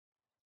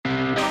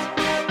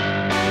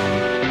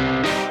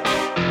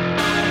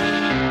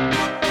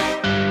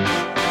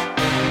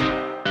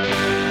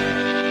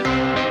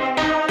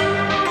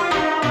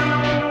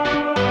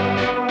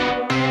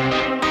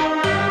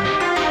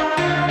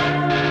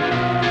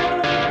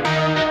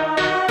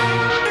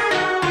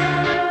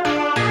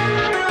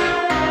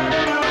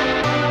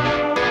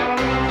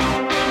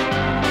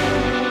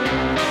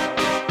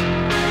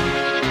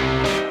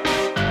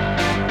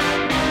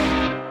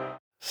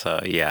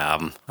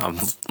Yeah, I'm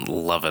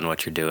loving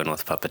what you're doing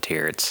with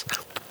Puppeteer. It's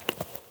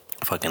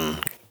fucking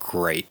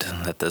great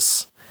that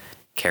this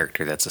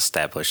character that's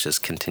established is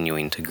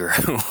continuing to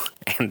grow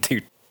and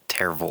do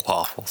terrible,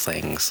 awful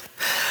things.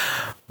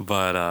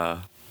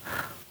 But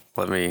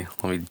let me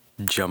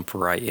jump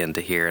right into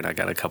here, and I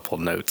got a couple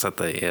notes at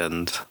the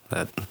end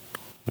that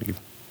we can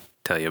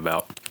tell you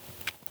about.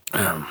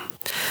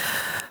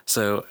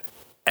 So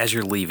as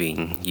you're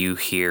leaving, you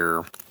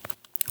hear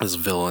this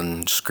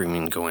villain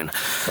screaming, going,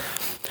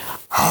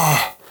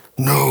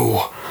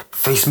 No!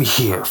 Face me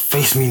here!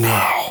 Face me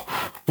now!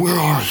 Where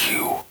are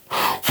you?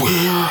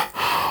 Where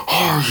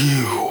are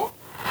you?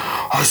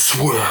 I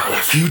swear,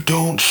 if you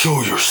don't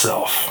show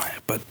yourself.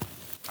 but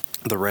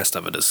the rest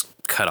of it is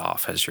cut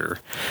off as you're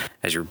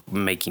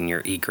making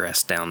your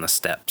egress down the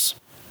steps.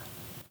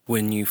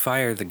 When you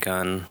fire the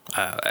gun,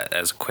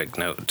 as a quick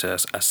note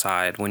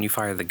aside, when you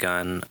fire the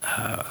gun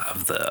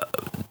of the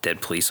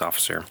dead police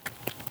officer,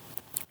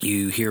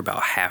 you hear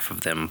about half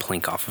of them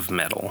plink off of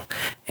metal,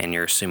 and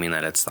you're assuming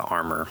that it's the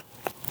armor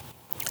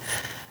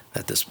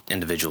that this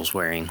individual's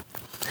wearing.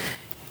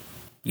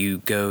 You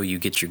go, you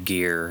get your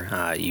gear,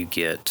 you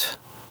get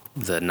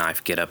the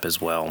knife get up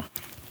as well,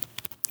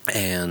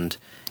 and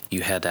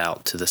you head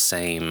out to the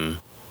same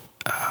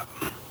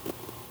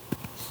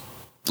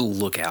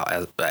lookout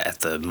at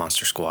the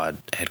Monster Squad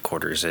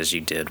headquarters as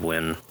you did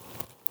when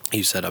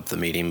you set up the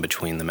meeting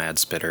between the Mad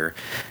Spitter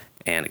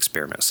and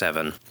Experiment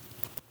 7.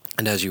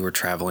 And as you were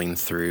traveling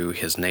through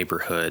his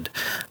neighborhood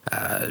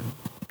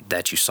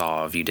that you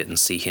saw, you didn't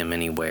see him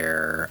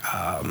anywhere,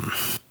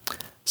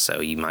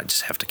 so you might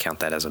just have to count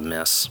that as a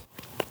miss.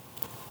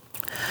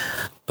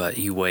 But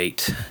you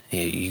wait,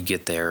 you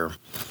get there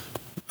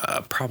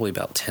probably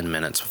about 10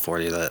 minutes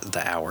before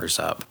the hour's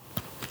up.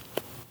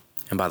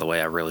 And by the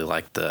way, I really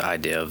like the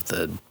idea of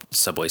the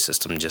subway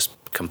system just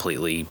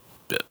completely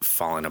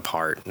falling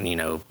apart. You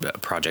know, a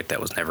project that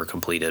was never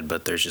completed,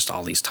 but there's just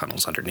all these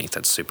tunnels underneath.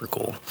 That's super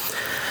cool.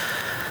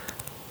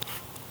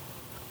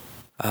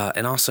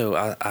 And also,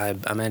 I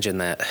imagine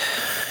that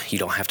you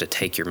don't have to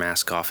take your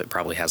mask off. It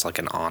probably has like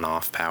an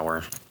on-off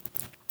power,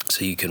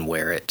 so you can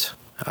wear it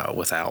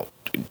without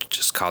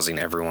just causing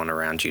everyone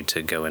around you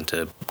to go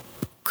into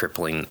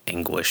crippling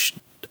anguish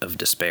of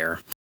despair.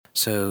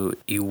 So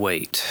you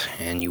wait,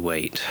 and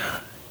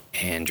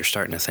you're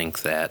starting to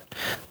think that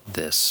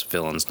this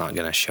villain's not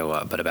going to show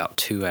up. But about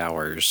 2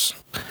 hours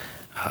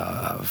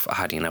of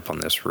hiding up on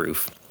this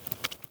roof,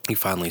 you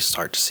finally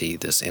start to see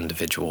this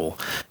individual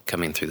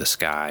coming through the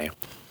sky,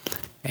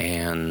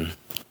 and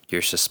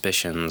your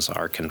suspicions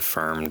are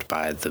confirmed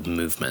by the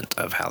movement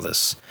of how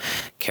this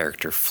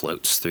character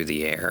floats through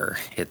the air.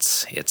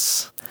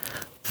 It's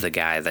the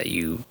guy that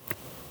you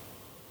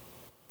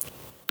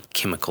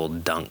chemical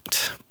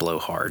dunked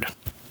Blowhard.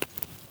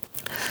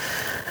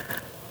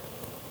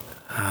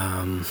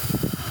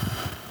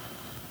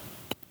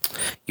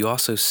 You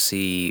also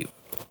see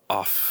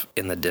off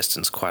in the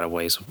distance, quite a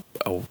ways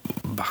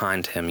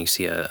behind him, you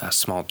see a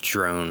small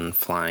drone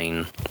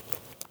flying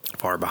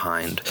far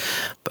behind,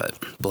 but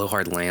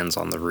Blowhard lands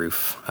on the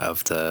roof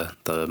of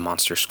the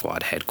Monster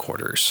Squad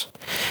headquarters,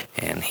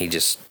 and he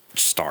just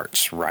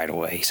starts right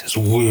away. He says,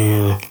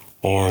 Where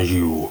are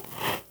you?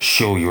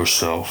 Show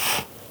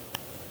yourself.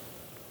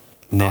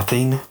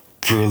 Nothing?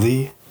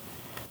 Really?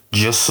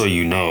 Just so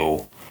you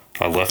know,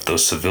 I left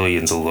those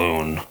civilians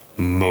alone,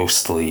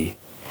 mostly.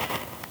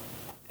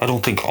 I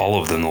don't think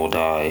all of them will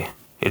die.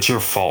 It's your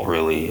fault,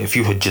 really. If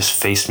you had just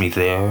faced me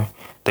there,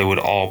 they would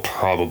all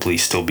probably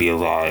still be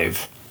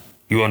alive.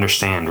 You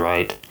understand,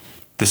 right?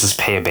 This is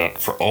payback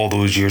for all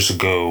those years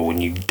ago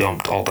when you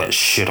dumped all that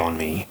shit on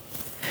me.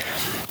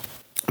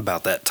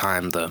 About that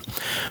time, the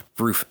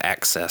roof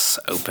access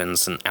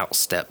opens and out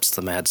steps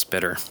the Mad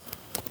Spitter.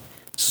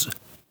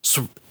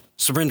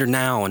 Surrender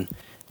now, and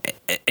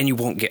you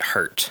won't get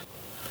hurt.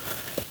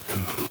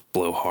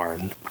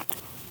 Blowhard.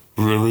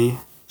 Really?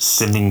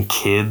 Sending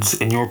kids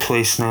in your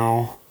place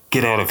now?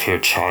 Get out of here,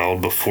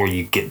 child, before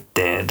you get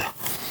dead.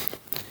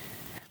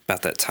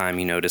 About that time,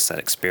 you notice that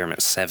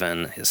Experiment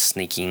 7 is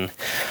sneaking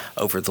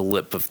over the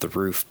lip of the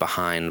roof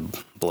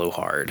behind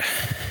Blowhard.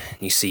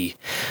 You see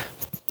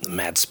the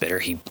Mad Spitter,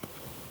 he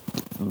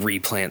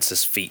replants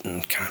his feet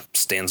and kind of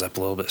stands up a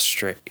little bit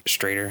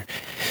straighter.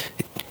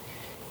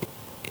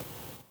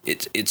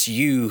 It's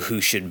you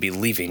who should be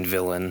leaving,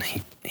 villain.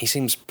 He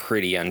seems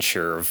pretty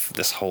unsure of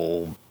this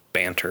whole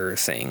banter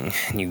thing.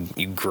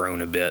 You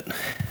groan a bit.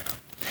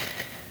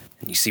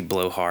 And you see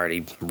Blowhard,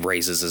 he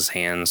raises his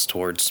hands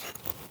towards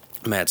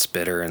Mad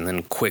Spitter, and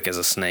then quick as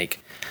a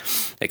snake,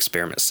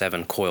 Experiment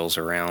 7 coils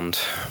around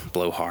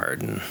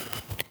Blowhard, and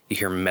you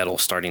hear metal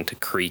starting to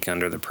creak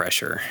under the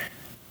pressure.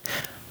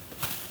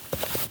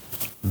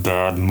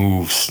 Bad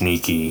move,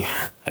 Sneaky.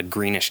 A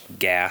greenish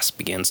gas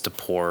begins to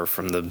pour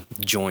from the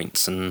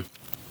joints and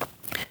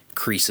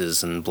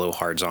creases in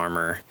Blowhard's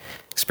armor.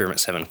 Experiment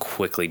 7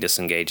 quickly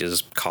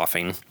disengages,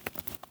 coughing.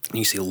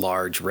 You see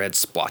large red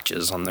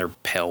splotches on their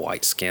pale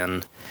white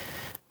skin.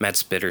 Mad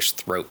Spitter's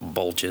throat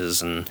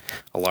bulges, and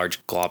a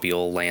large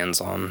globule lands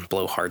on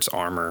Blowhard's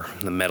armor,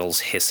 the metal's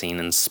hissing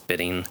and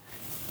spitting.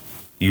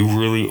 You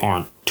really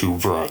aren't too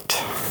bright.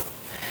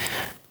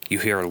 You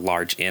hear a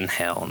large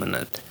inhale and then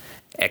an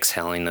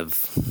exhaling of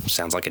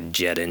sounds like a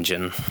jet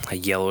engine. A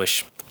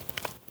yellowish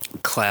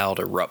cloud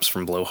erupts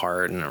from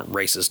Blowhard and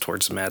races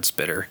towards the Mad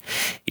Spitter.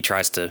 He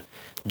tries to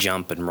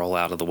jump and roll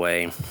out of the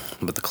way,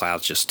 but the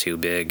cloud's just too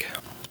big.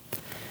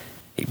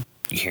 You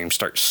hear him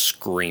start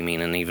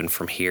screaming, and even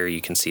from here you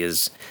can see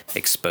his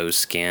exposed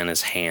skin,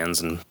 his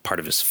hands, and part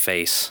of his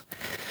face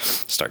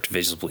start to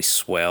visibly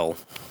swell.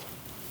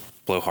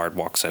 Blowhard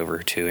walks over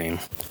to him.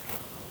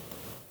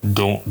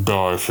 Don't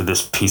die for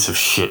this piece of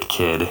shit,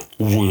 kid.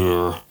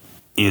 Where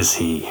is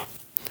he?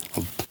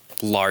 A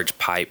large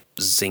pipe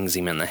zings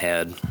him in the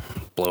head.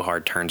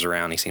 Blowhard turns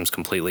around. He seems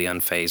completely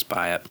unfazed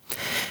by it.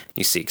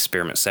 You see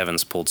Experiment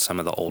 7's pulled some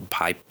of the old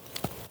pipe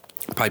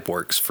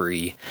works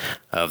free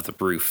of the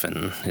roof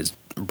and is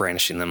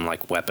brandishing them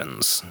like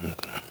weapons.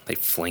 They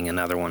fling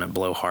another one at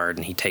Blowhard,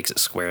 and he takes it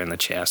square in the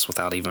chest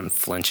without even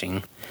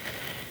flinching.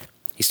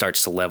 He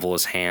starts to level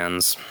his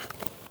hands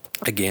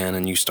again,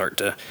 and you start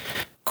to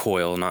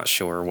coil, not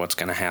sure what's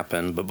going to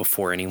happen. But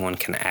before anyone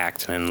can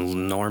act, an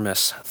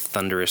enormous,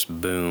 thunderous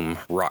boom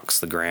rocks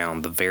the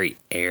ground, the very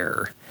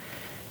air.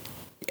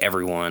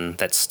 Everyone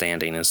that's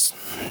standing is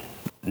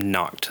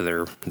knocked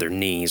to their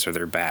knees or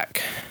their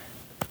back.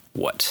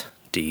 What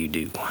do you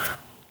do?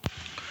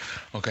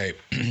 Okay,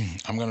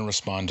 I'm going to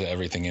respond to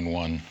everything in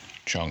one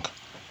chunk.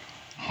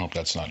 I hope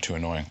that's not too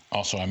annoying.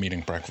 Also, I'm eating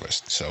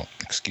breakfast, so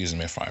excuse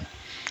me if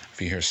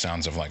you hear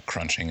sounds of like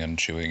crunching and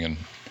chewing and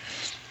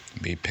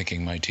me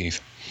picking my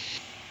teeth.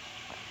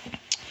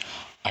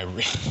 I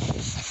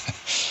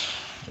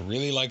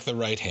really like the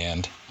right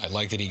hand. I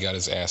like that he got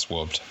his ass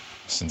whooped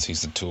since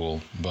he's a tool,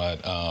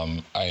 but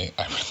I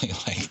really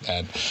like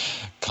that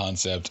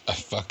concept. I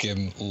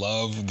fucking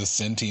love the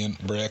sentient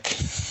brick.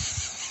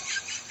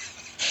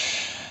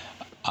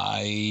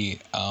 I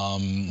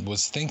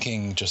was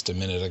thinking just a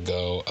minute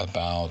ago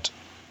about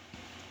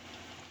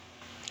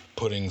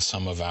putting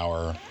some of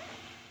our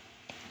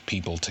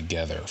people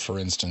together. For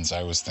instance,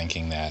 I was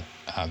thinking that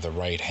the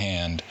right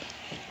hand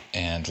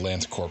and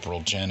Lance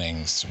Corporal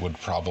Jennings would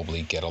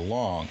probably get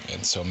along,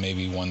 and so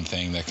maybe one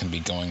thing that can be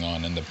going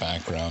on in the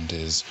background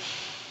is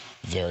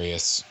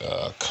various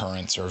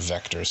currents or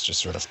vectors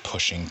just sort of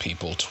pushing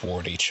people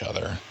toward each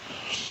other.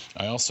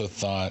 I also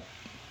thought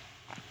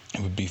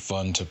it would be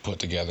fun to put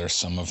together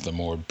some of the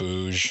more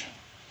bouge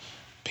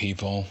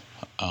people,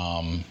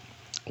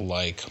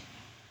 like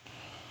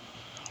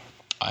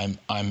I'm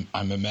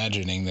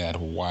imagining that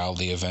while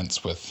the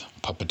events with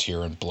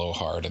Puppeteer and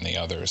Blowhard and the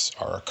others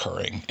are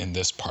occurring in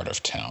this part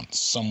of town,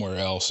 somewhere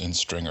else in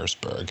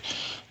Stringersburg,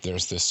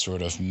 there's this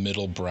sort of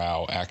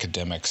middle-brow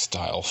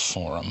academic-style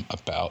forum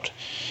about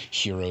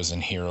heroes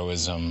and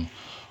heroism,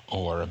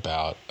 or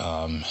about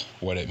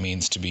what it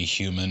means to be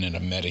human in a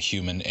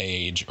meta-human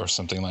age, or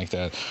something like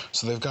that.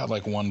 So they've got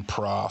like one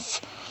prof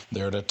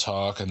there to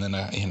talk, and then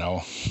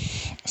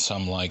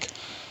some like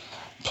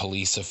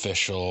police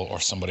official or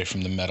somebody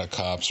from the meta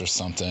cops or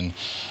something,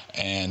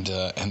 and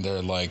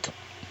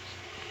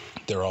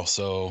they're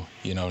also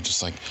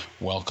just like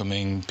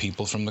welcoming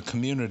people from the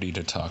community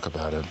to talk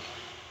about it.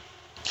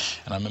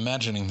 And I'm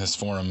imagining this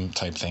forum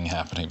type thing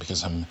happening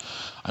because I'm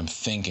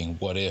thinking,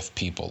 what if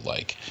people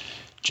like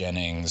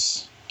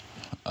Jennings,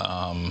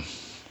 not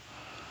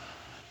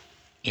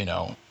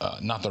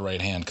the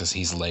right hand because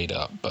he's laid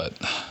up, but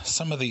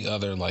some of the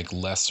other like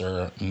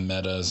lesser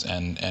metas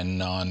and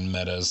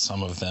non-metas,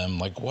 some of them,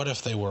 like what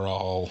if they were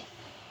all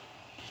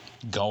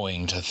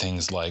going to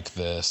things like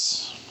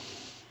this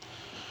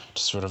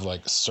to sort of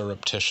like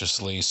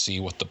surreptitiously see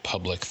what the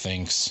public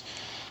thinks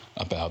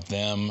about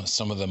them.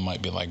 Some of them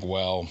might be like,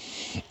 well,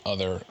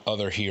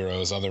 other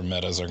heroes, other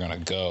metas are going to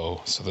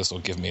go, so this will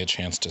give me a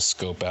chance to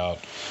scope out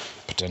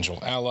potential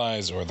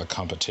allies or the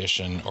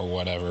competition or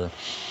whatever.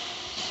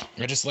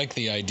 I just like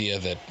the idea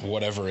that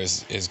whatever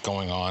is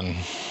going on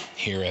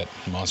here at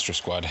Monster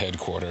Squad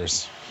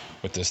headquarters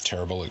with this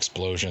terrible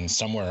explosion,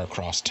 somewhere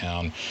across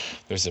town,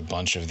 there's a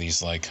bunch of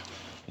these like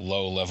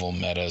low-level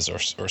metas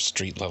or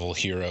street-level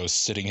heroes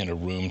sitting in a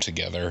room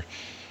together,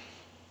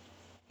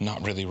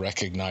 not really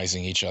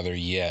recognizing each other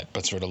yet,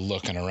 but sort of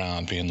looking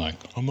around, being like,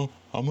 I'm a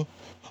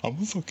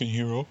fucking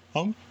hero.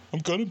 I'm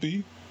gonna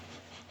be.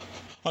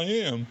 I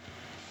am.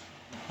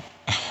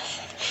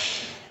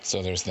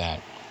 So there's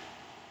that.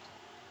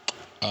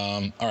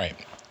 All right,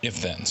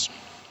 if-thens.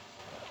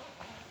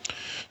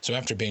 So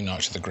after being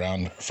knocked to the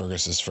ground,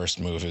 Fergus's first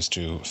move is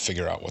to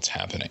figure out what's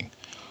happening.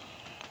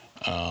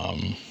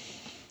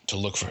 To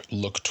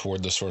look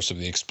toward the source of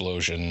the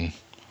explosion,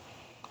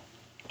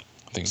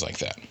 things like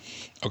that.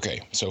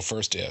 Okay, so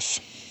first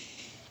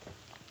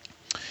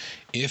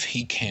if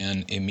he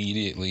can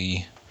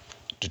immediately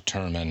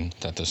determine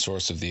that the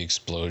source of the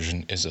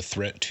explosion is a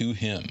threat to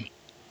him,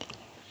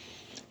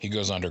 he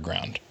goes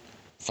underground.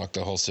 Fuck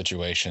the whole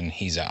situation,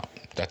 he's out.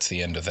 That's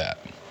the end of that.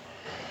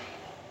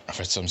 If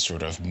it's some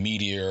sort of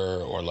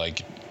meteor or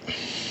like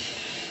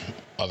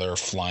other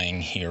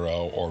flying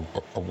hero or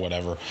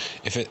whatever,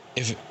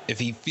 if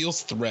he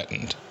feels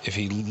threatened, if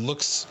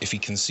he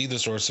can see the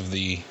source of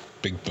the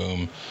big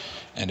boom,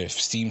 and if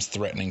it seems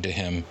threatening to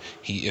him,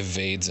 he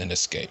evades and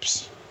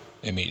escapes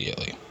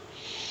immediately.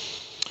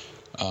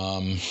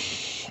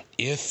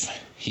 If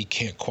he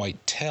can't quite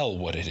tell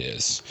what it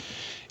is,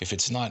 if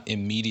it's not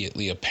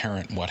immediately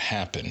apparent what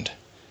happened,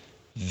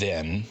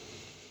 then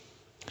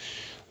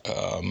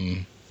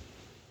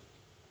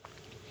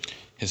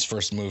his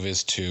first move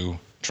is to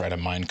try to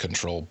mind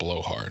control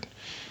Blowhard.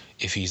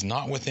 If he's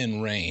not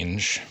within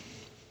range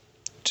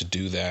to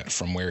do that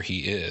from where he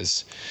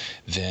is,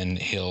 then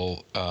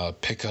he'll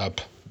pick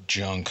up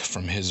junk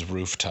from his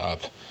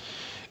rooftop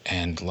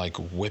and like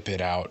whip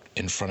it out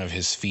in front of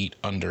his feet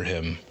under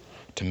him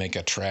to make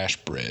a trash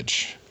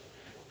bridge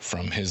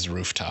from his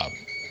rooftop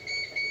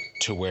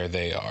to where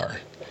they are.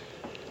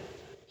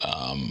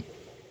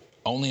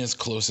 Only as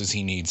close as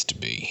he needs to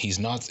be. He's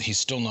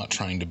still not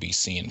trying to be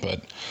seen,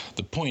 but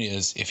the point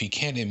is, if he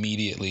can't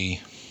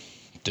immediately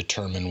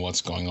determine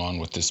what's going on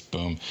with this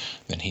boom,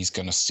 then he's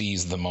going to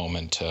seize the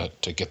moment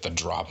to get the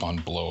drop on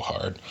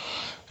Blowhard.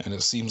 And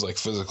it seems like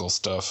physical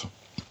stuff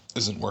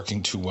isn't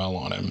working too well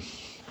on him.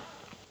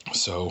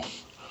 So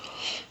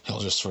he'll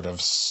just sort of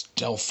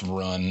stealth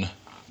run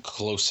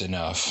close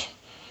enough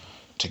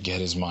to get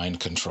his mind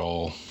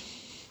control,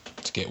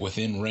 to get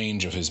within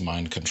range of his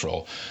mind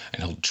control,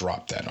 and he'll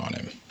drop that on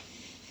him.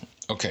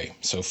 Okay,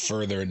 so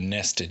further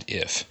nested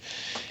if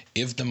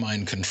the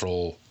mind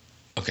control,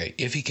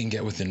 if he can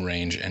get within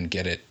range and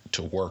get it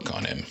to work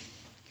on him,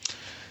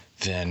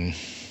 then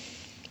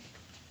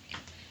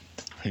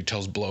he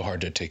tells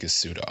Blowhard to take his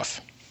suit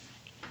off.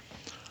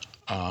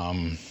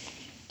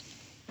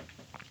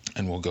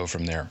 And we'll go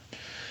from there.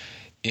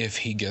 If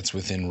he gets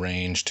within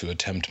range to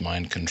attempt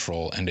mind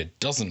control and it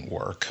doesn't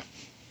work,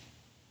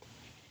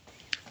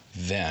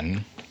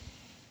 then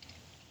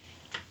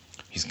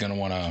he's going to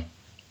want to...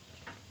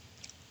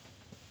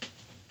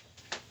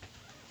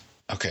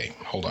 Okay,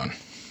 hold on.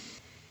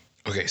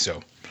 Okay,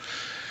 so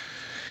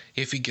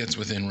if he gets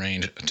within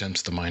range,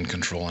 attempts the mind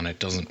control, and it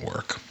doesn't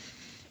work,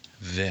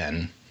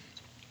 then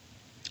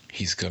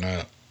he's going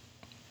to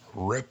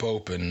rip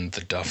open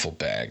the duffel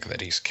bag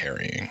that he's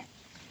carrying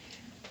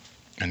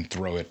and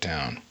throw it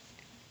down.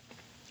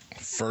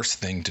 First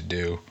thing to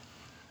do,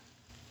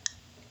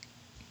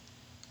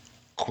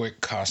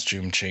 quick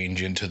costume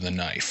change into the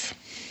knife.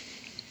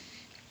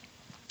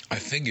 I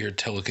figured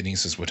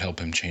telekinesis would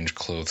help him change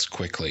clothes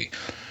quickly.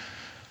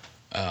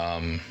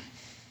 I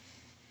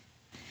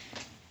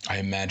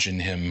imagine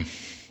him,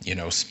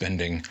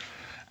 spending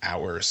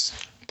hours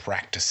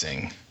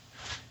practicing,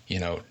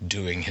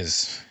 doing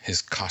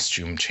his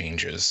costume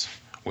changes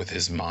with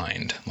his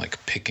mind,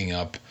 like picking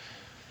up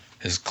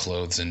his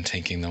clothes and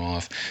taking them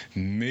off.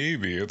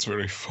 Maybe it's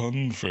very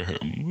fun for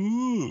him.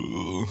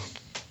 Ooh.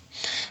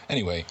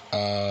 Anyway,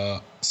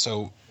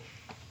 so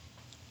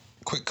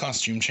quick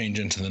costume change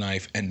into the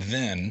knife, and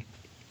then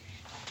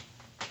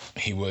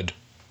he would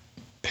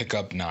pick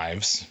up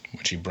knives,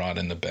 which he brought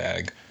in the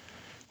bag,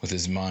 with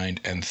his mind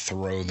and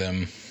throw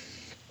them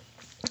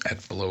at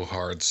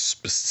Blowhard,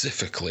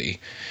 specifically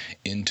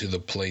into the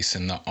place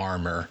in the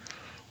armor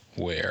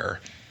where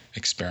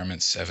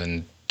Experiment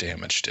 7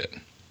 damaged it.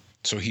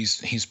 So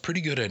he's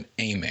pretty good at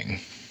aiming.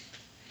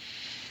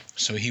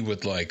 So he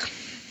would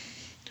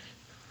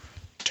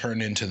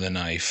turn into the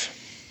knife,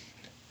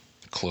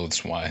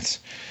 clothes-wise,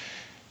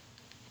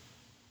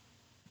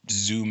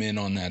 zoom in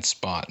on that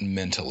spot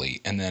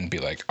mentally, and then be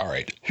like, all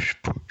right,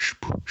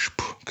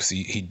 because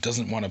he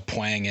doesn't want to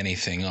pwang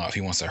anything off.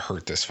 He wants to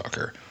hurt this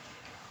fucker.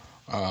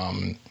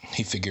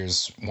 He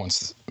figures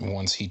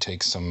once he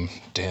takes some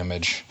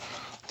damage,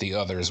 the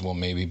others will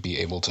maybe be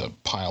able to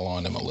pile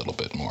on him a little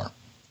bit more.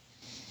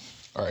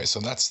 All right, so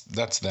that's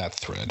that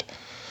thread.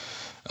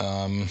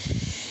 Let's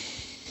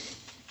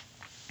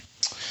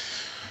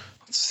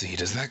see,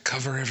 does that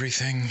cover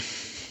everything?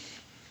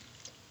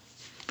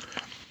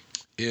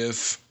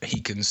 If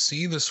he can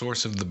see the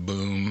source of the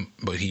boom,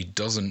 but he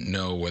doesn't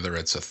know whether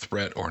it's a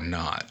threat or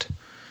not,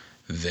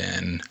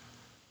 then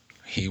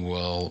he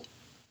will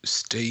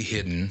stay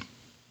hidden.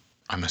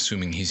 I'm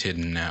assuming he's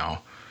hidden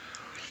now.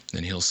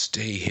 Then he'll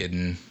stay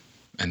hidden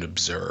and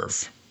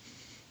observe.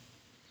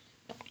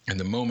 And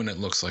the moment it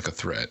looks like a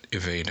threat,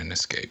 evade and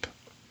escape.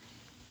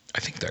 I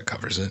think that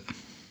covers it.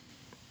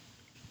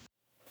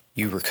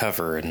 You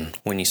recover, and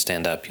when you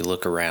stand up, you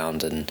look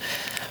around, and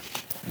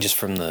just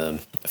from the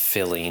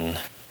feeling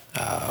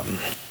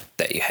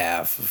that you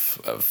have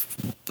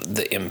of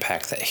the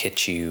impact that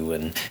hit you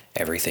and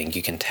everything,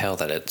 you can tell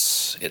that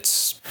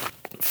it's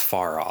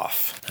far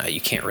off.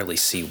 You can't really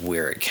see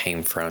where it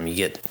came from. You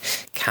get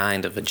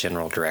kind of a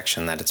general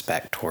direction that it's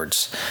back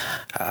towards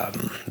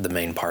the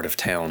main part of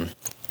town.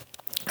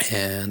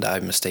 And I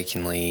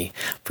mistakenly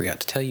forgot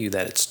to tell you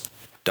that it's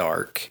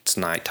dark. It's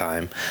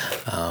nighttime.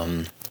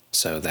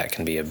 So that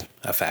can be a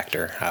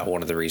factor.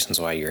 One of the reasons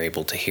why you're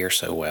able to hear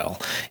so well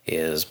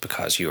is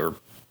because you're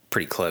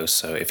pretty close.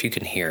 So if you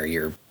can hear,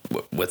 you're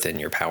within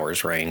your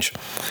power's range.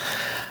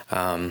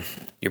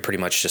 You're pretty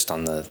much just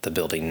on the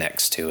building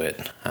next to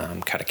it,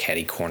 kind of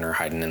catty corner,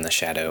 hiding in the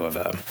shadow of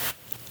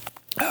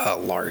a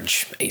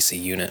large AC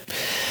unit.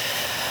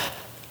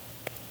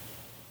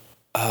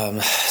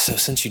 So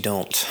since you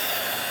don't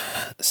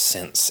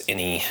sense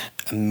any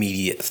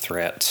immediate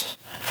threat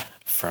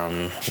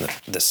from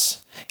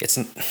this,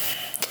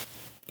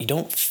 you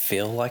don't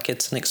feel like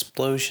it's an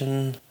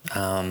explosion.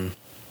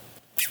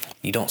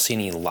 You don't see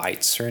any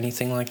lights or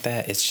anything like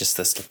that. It's just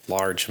this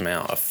large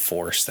amount of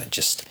force that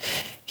just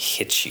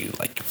hits you,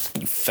 like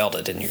you felt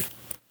it in your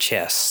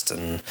chest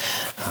and,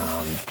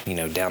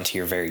 down to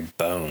your very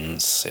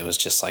bones. It was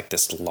just like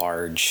this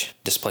large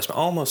displacement,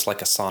 almost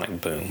like a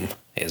sonic boom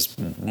is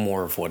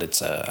more of what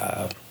it's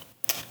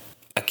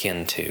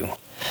akin to.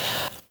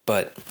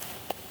 But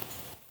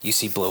you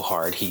see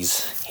Blowhard,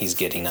 he's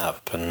getting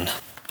up, and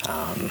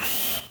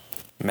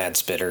Mad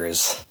Spitter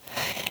is...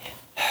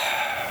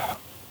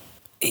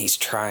 He's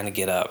trying to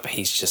get up.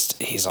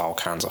 He's all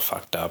kinds of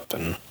fucked up.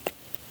 And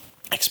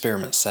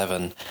Experiment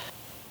 7,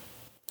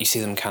 you see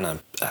them kind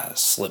of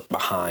slip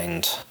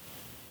behind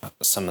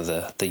some of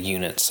the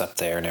units up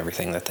there and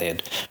everything that they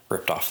had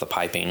ripped off the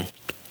piping.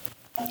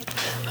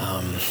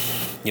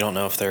 You don't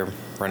know if they're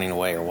running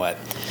away or what,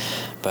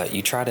 but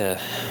you try to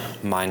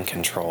mind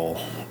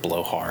control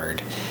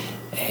Blowhard,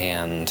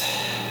 and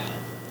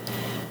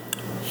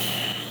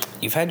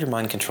you've had your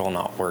mind control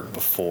not work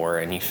before,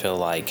 and you feel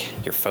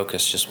like your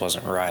focus just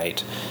wasn't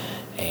right.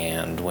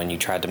 And when you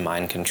tried to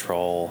mind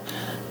control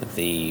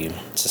the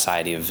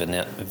Society of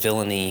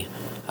Villainy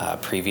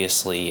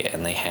previously,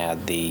 and they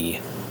had the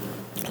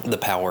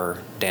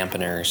power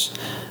dampeners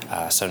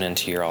sewn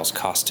into your all's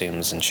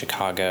costumes in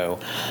Chicago,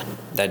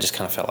 that just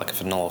kind of felt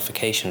like a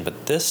nullification.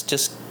 But this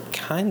just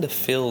kind of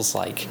feels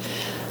like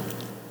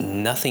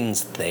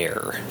nothing's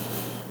there.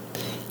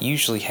 You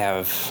usually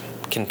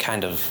can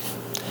kind of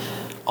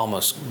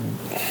almost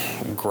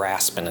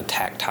grasp in a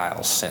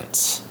tactile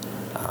sense.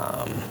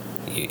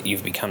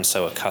 You've become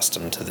so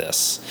accustomed to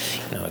this.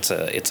 It's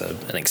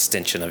an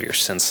extension of your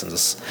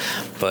senses,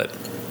 but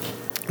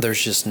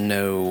there's just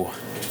no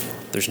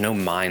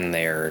mind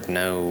there,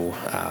 no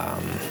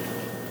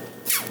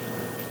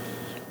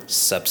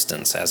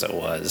substance as it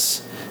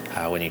was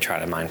when you try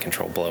to mind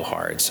control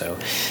Blowhard. So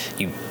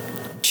you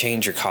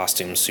change your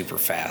costume super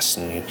fast,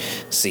 and you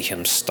see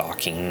him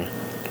stalking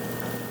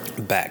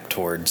back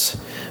towards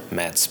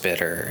Mad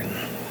Spitter. And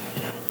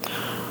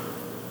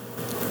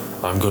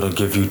I'm gonna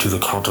give you to the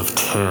count of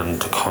 10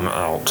 to come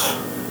out.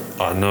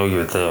 I know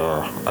you're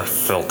there. I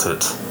felt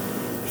it.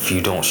 If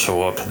you don't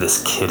show up,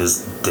 this kid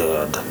is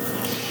dead.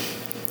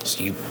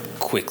 So you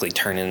quickly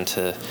turn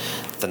into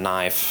the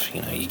knife.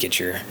 You get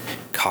your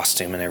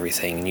costume and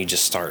everything, and you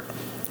just start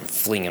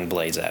flinging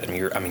blades at him.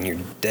 You're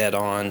dead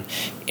on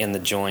in the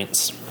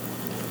joints,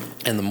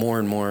 and the more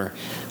and more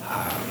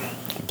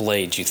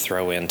blades you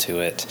throw into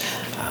it,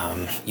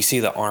 you see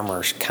the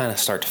armor kind of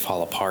start to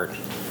fall apart,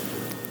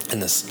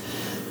 and this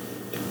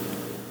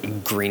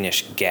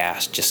greenish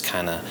gas just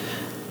kind of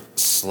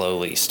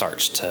slowly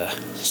starts to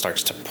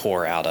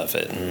pour out of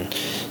it, and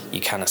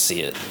you kind of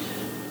see it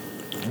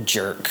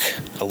jerk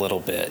a little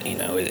bit.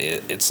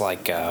 It's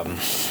like, for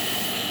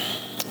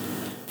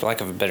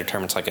lack of a better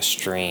term, it's like a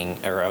string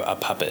or a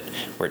puppet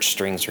where its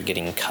strings are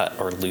getting cut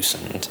or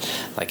loosened.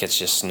 Like it's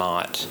just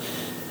not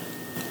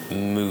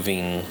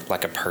moving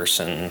like a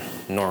person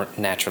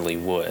naturally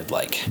would.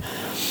 Like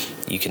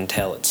you can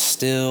tell it's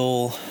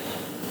still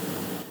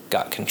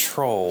got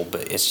control,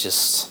 but it's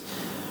just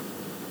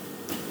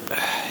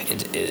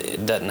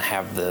it doesn't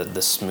have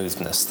the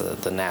smoothness,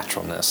 the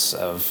naturalness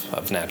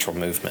of natural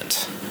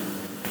movement.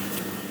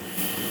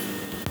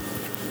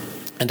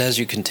 And as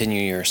you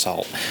continue your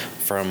assault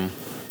from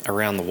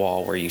around the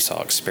wall where you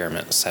saw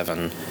Experiment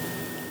 7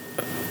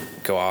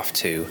 go off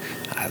to,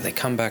 they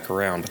come back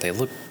around, but they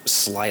look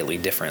slightly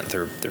different.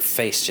 Their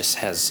face just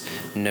has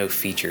no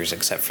features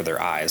except for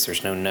their eyes.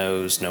 There's no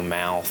nose, no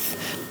mouth.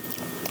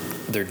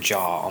 Their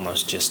jaw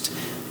almost just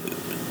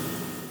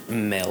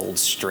melds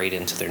straight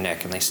into their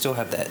neck, and they still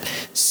have that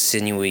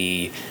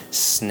sinewy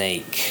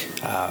snake,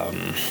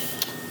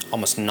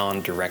 almost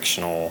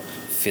non-directional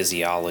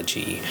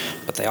physiology,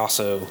 but they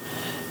also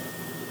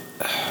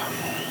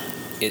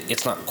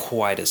it's not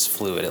quite as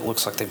fluid. It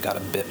looks like they've got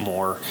a bit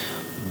more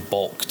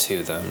bulk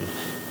to them,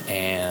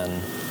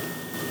 and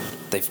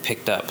they've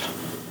picked up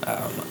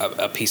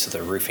a piece of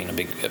the roofing,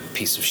 a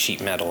piece of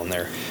sheet metal, and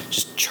they're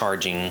just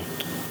charging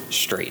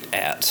straight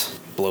at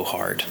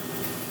Blowhard.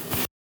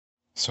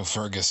 So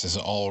Fergus is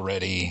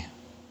already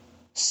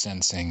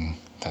sensing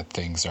that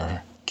things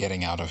are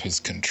getting out of his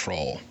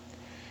control,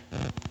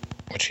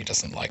 which he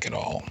doesn't like at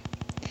all.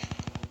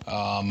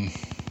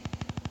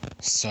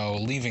 So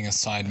leaving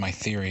aside my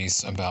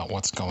theories about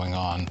what's going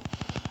on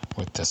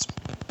with this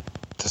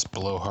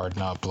Blowhard,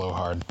 not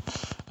Blowhard,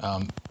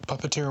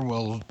 Puppeteer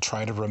will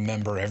try to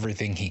remember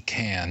everything he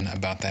can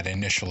about that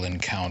initial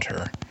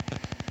encounter.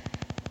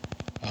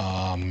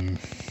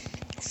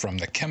 From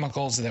the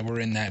chemicals that were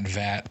in that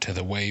vat to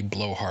the way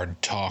Blowhard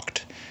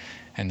talked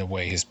and the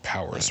way his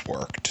powers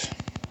worked.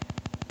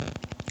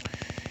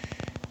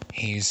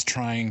 He's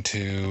trying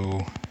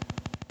to...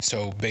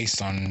 So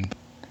based on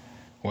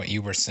what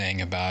you were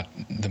saying about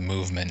the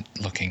movement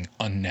looking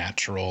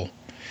unnatural,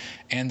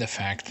 and the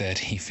fact that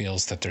he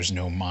feels that there's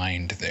no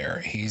mind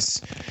there,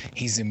 he's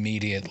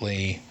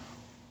immediately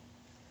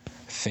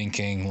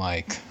thinking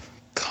like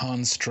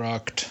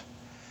construct,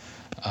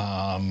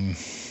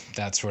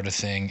 that sort of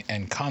thing.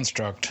 And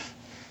construct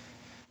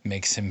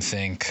makes him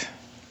think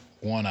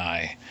One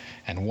Eye,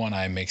 and One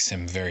Eye makes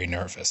him very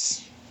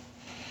nervous.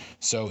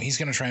 So he's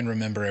going to try and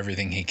remember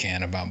everything he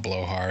can about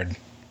Blowhard,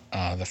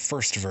 the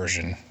first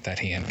version that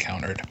he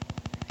encountered.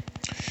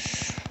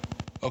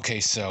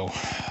 Okay, so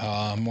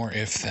more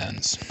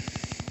if-thens.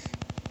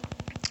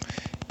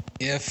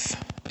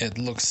 If it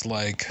looks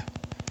like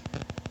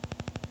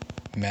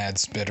Mad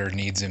Spitter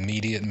needs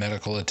immediate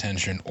medical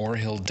attention or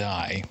he'll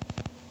die,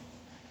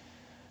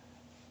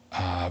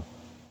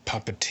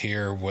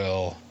 Puppeteer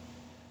will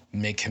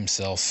make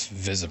himself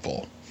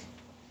visible.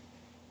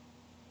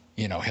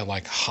 You know, he'll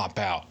like hop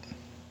out.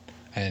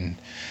 And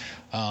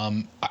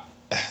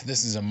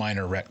this is a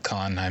minor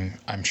retcon.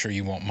 I'm sure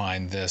you won't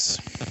mind this.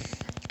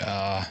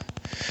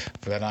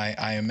 But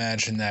I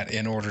imagine that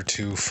in order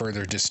to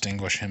further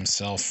distinguish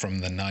himself from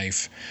the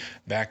Knife,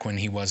 back when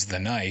he was the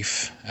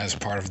Knife as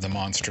part of the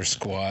Monster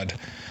Squad,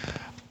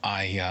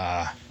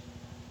 I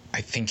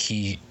think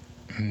he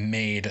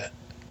made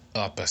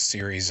up a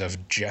series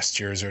of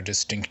gestures or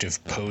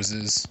distinctive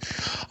poses.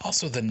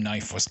 Also, the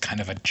Knife was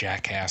kind of a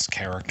jackass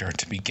character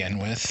to begin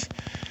with.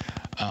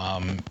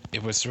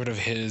 It was sort of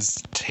his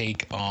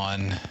take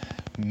on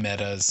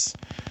metas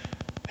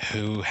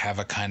who have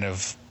a kind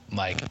of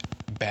like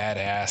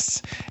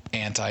badass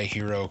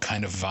anti-hero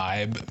kind of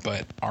vibe,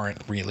 but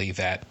aren't really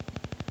that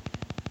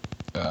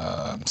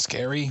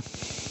scary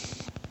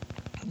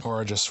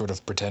or just sort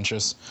of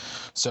pretentious.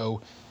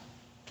 So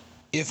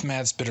if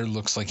Mad Spitter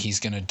looks like he's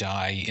gonna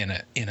die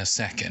in a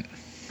second,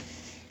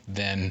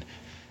 then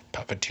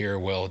Puppeteer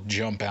will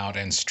jump out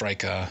and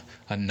strike a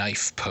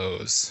knife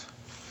pose.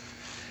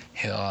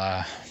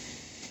 He'll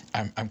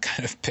I'm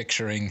kind of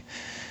picturing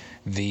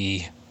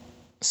the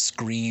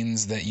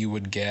screens that you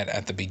would get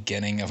at the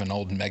beginning of an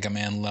old Mega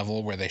Man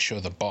level where they show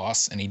the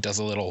boss and he does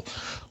a little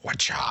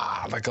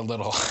wacha, like a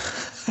little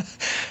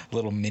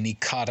little mini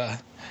kata.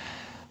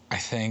 I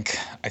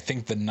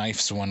think the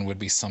Knife's one would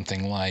be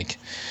something like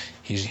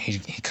he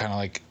kind of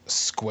like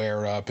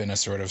square up in a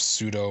sort of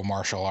pseudo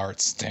martial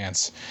arts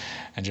stance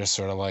and just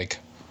sort of like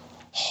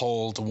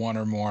hold one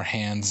or more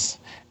hands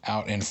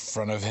out in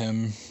front of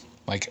him,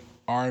 like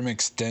arm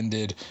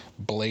extended,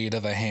 blade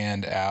of the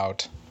hand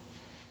out,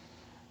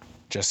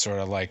 just sort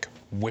of like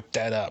whip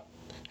that up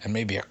and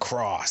maybe a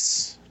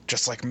cross,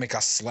 just like make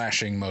a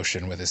slashing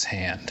motion with his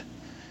hand.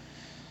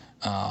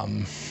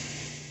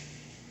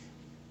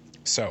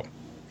 So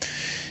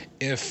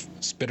if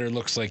Spitter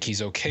looks like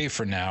he's okay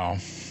for now,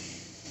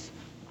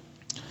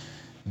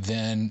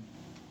 then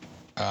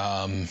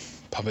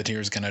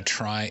Puppeteer's gonna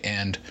try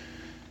and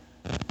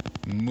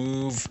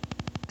move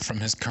from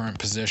his current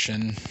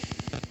position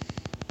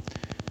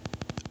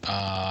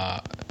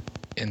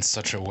in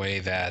such a way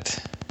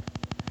that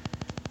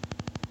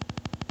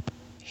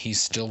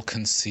he's still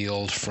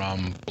concealed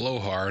from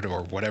Blowhard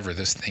or whatever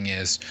this thing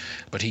is,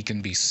 but he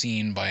can be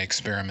seen by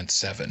Experiment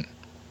 7.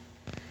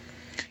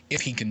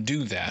 If he can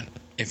do that,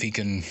 if he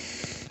can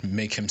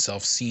make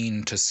himself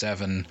seen to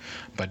 7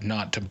 but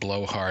not to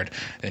Blowhard,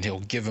 then he'll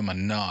give him a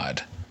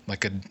nod,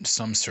 like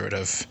some sort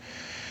of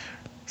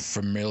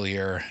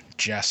familiar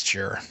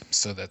gesture,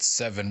 so that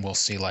 7 will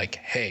see like,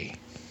 hey,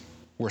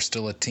 we're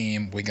still a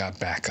team, we got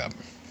backup.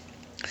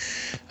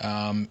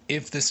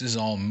 If this is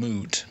all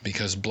moot,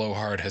 because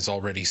Blowhard has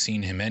already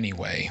seen him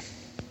anyway,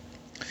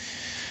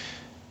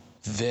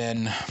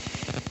 then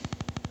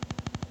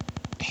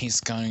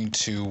he's going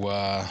to,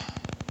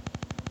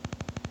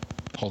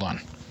 hold on.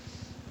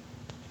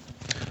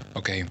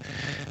 Okay,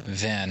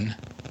 then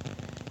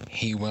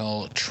he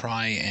will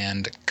try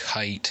and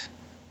kite,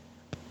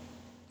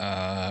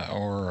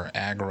 or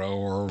aggro,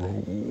 or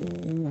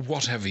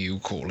whatever you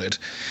call it.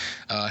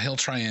 He'll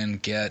try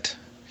and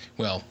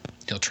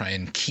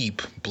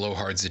keep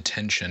Blowhard's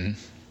attention,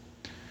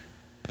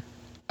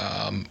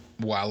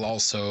 while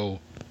also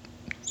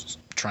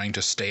trying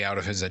to stay out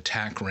of his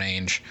attack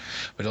range,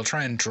 but he'll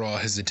try and draw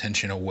his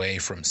attention away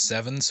from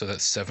 7 so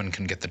that 7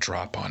 can get the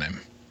drop on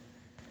him.